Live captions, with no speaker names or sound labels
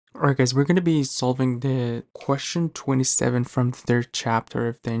Alright guys, we're going to be solving the question 27 from the third chapter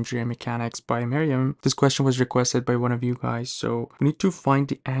of the engineering mechanics by Meriam. This question was requested by one of you guys, so we need to find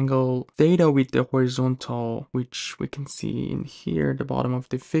the angle theta with the horizontal, which we can see in here at the bottom of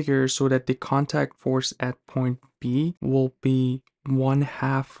the figure, so that the contact force at point B will be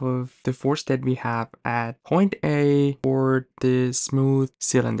 1/2 of the force that we have at point A for the smooth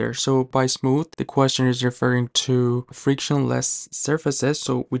cylinder. So by smooth, the question is referring to frictionless surfaces,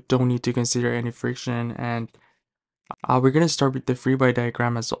 so we don't need to consider any friction. And we're going to start with the free body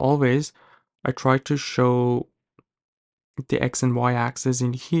diagram as always. I tried to show the x and y axis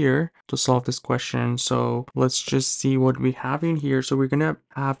in here to solve this question. So let's just see what we have in here. So we're gonna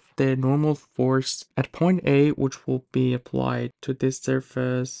have the normal force at point A, which will be applied to this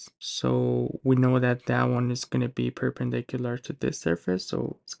surface. So we know that that one is gonna be perpendicular to this surface.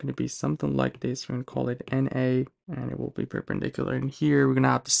 So it's gonna be something like this. We're gonna call it NA, and it will be perpendicular. And here we're gonna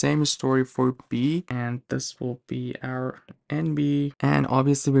have the same story for B, and this will be our NB. And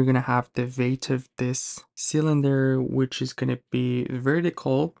obviously we're gonna have the weight of this cylinder, which is gonna be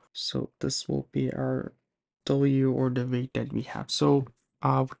vertical. So this will be our W, or the weight that we have. So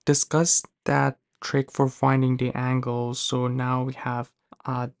we discussed that trick for finding the angle. So now we have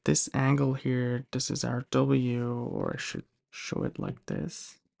this angle here. This is our W, or I should show it like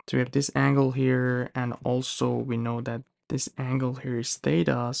this. So we have this angle here, and also we know that this angle here is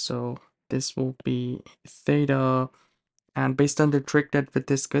theta, so this will be theta. And based on the trick that we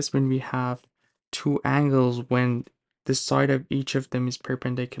discussed, when we have two angles, when the side of each of them is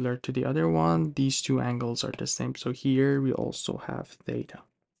perpendicular to the other one, these two angles are the same. So here we also have theta.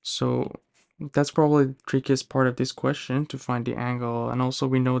 So that's probably the trickiest part of this question, to find the angle. And also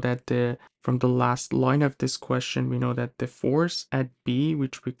we know that from the last line of this question, we know that the force at B,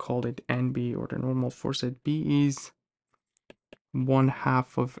 which we call it NB, or the normal force at B, is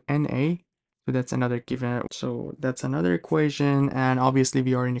 1/2 of NA. So that's another given. So that's another equation. And obviously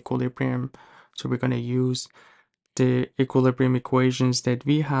we are in equilibrium. So we're going to use the equilibrium equations that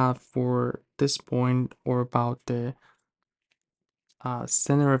we have for this point, or about the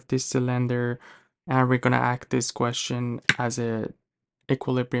center of this cylinder. And we're going to act this question as a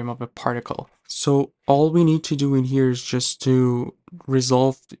equilibrium of a particle. So all we need to do in here is just to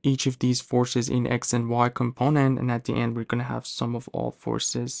resolve each of these forces in x and y component, and at the end we're going to have sum of all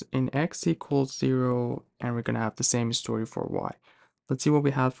forces in x equals 0, and we're going to have the same story for y. Let's see what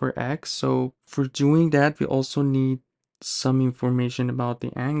we have for x. So for doing that, we also need some information about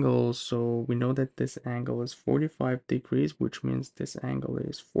the angle. So we know that this angle is 45 degrees, which means this angle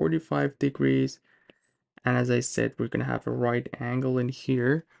is 45 degrees. And as I said, we're going to have a right angle in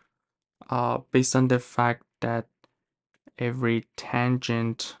here, based on the fact that every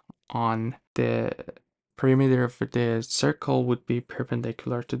tangent on the perimeter of the circle would be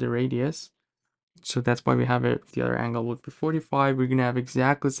perpendicular to the radius. So that's why we have it. The other angle would be 45. We're going to have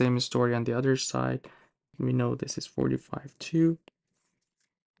exactly the same story on the other side. We know this is 45 too.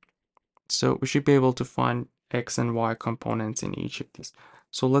 So we should be able to find x and y components in each of these.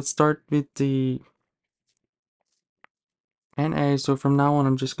 So let's start with the NA. So from now on,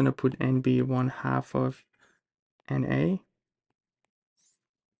 I'm just going to put NB 1/2 of NA.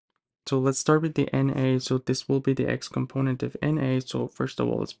 So let's start with the NA. So this will be the x component of NA. So first of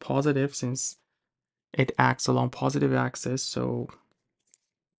all, it's positive since it acts along positive axis. So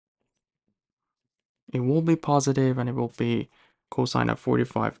it will be positive, and it will be cosine of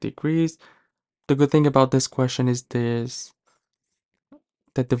 45 degrees. The good thing about this question is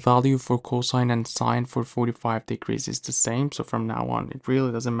that the value for cosine and sine for 45 degrees is the same. So from now on, it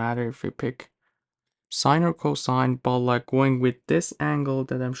really doesn't matter if we pick sine or cosine, but like going with this angle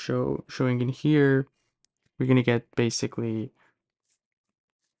that I'm showing in here, we're gonna get basically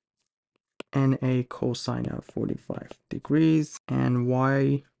NA cosine of 45 degrees, and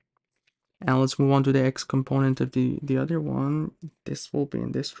y. And let's move on to the x component of the other one. This will be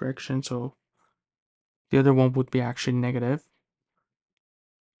in this direction, so the other one would be actually negative.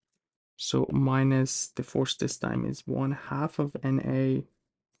 So minus the force this time is 1/2 of NA,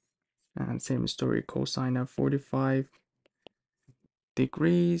 and same story, cosine of 45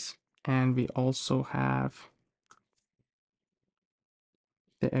 degrees. And we also have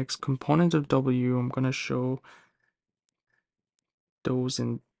the x component of W. I'm gonna show those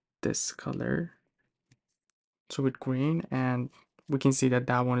in this color, so with green, and we can see that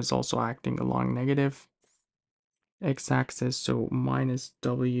that one is also acting along negative x-axis, so minus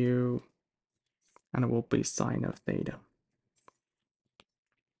W, and it will be sine of theta.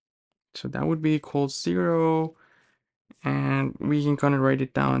 So that would be equal to 0, and we can kind of write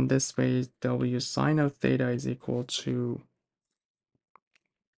it down this way. W sine of theta is equal to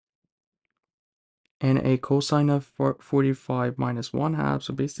NA cosine of 45 minus 1/2.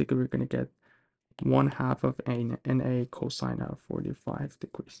 So basically we're going to get 1/2 of NA cosine of 45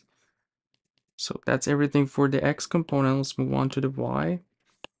 degrees. So that's everything for the x component. Let's move on to the y.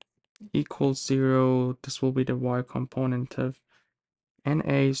 Equals 0. This will be the y component of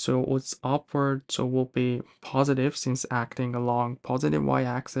NA. So it's upward. So will be positive since acting along positive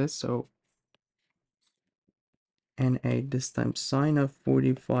y-axis. So NA this time sine of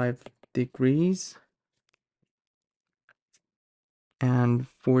 45 degrees. And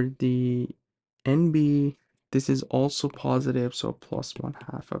for the NB, this is also positive, so plus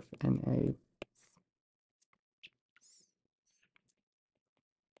 1/2 of NA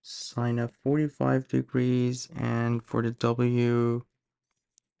sine of 45 degrees. And for the W,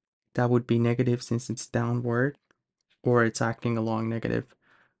 that would be negative since it's downward, or it's acting along negative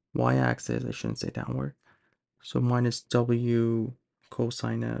y-axis. I shouldn't say downward. So minus W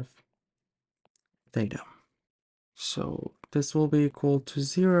cosine of theta. So this will be equal to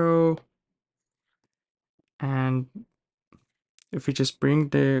 0. And if we just bring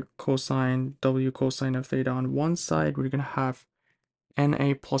the cosine, W cosine of theta on one side, we're going to have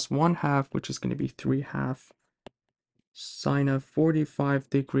NA plus 1/2, which is going to be 3/2 sine of 45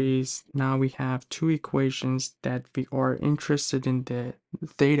 degrees. Now we have two equations that we are interested in the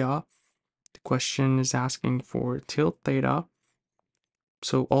theta. The question is asking for tilde theta.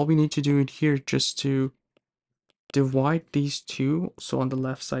 So all we need to do here just to divide these two. So on the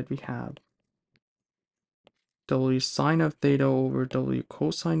left side we have W sine of theta over W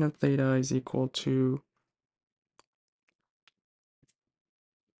cosine of theta is equal to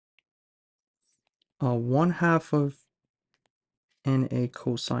 1/2 of NA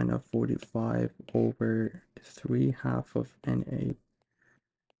cosine of 45 over 3/2 of NA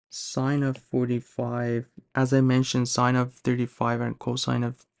sine of 45. As I mentioned, sine of 35 and cosine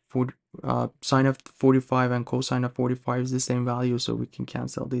of 40, sine of 45 and cosine of 45 is the same value, so we can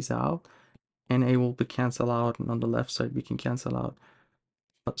cancel these out. NA will be cancelled out, and on the left side we can cancel out.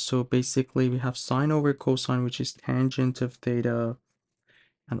 So basically we have sine over cosine, which is tangent of theta,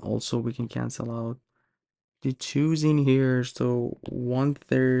 and also we can cancel out the 2's in here, so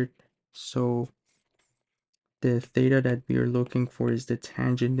 1/3. So the theta that we are looking for is the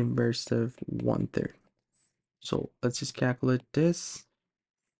tangent inverse of 1/3. So let's just calculate this.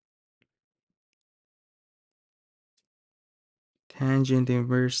 Tangent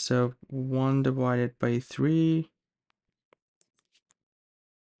inverse of 1 divided by 3.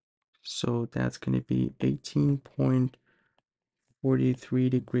 So that's going to be 18.43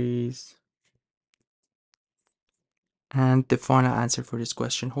 degrees. And the final answer for this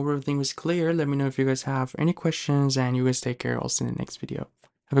question. Hope everything was clear. Let me know if you guys have any questions, and you guys take care. I'll see you in the next video.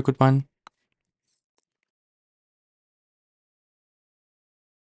 Have a good one.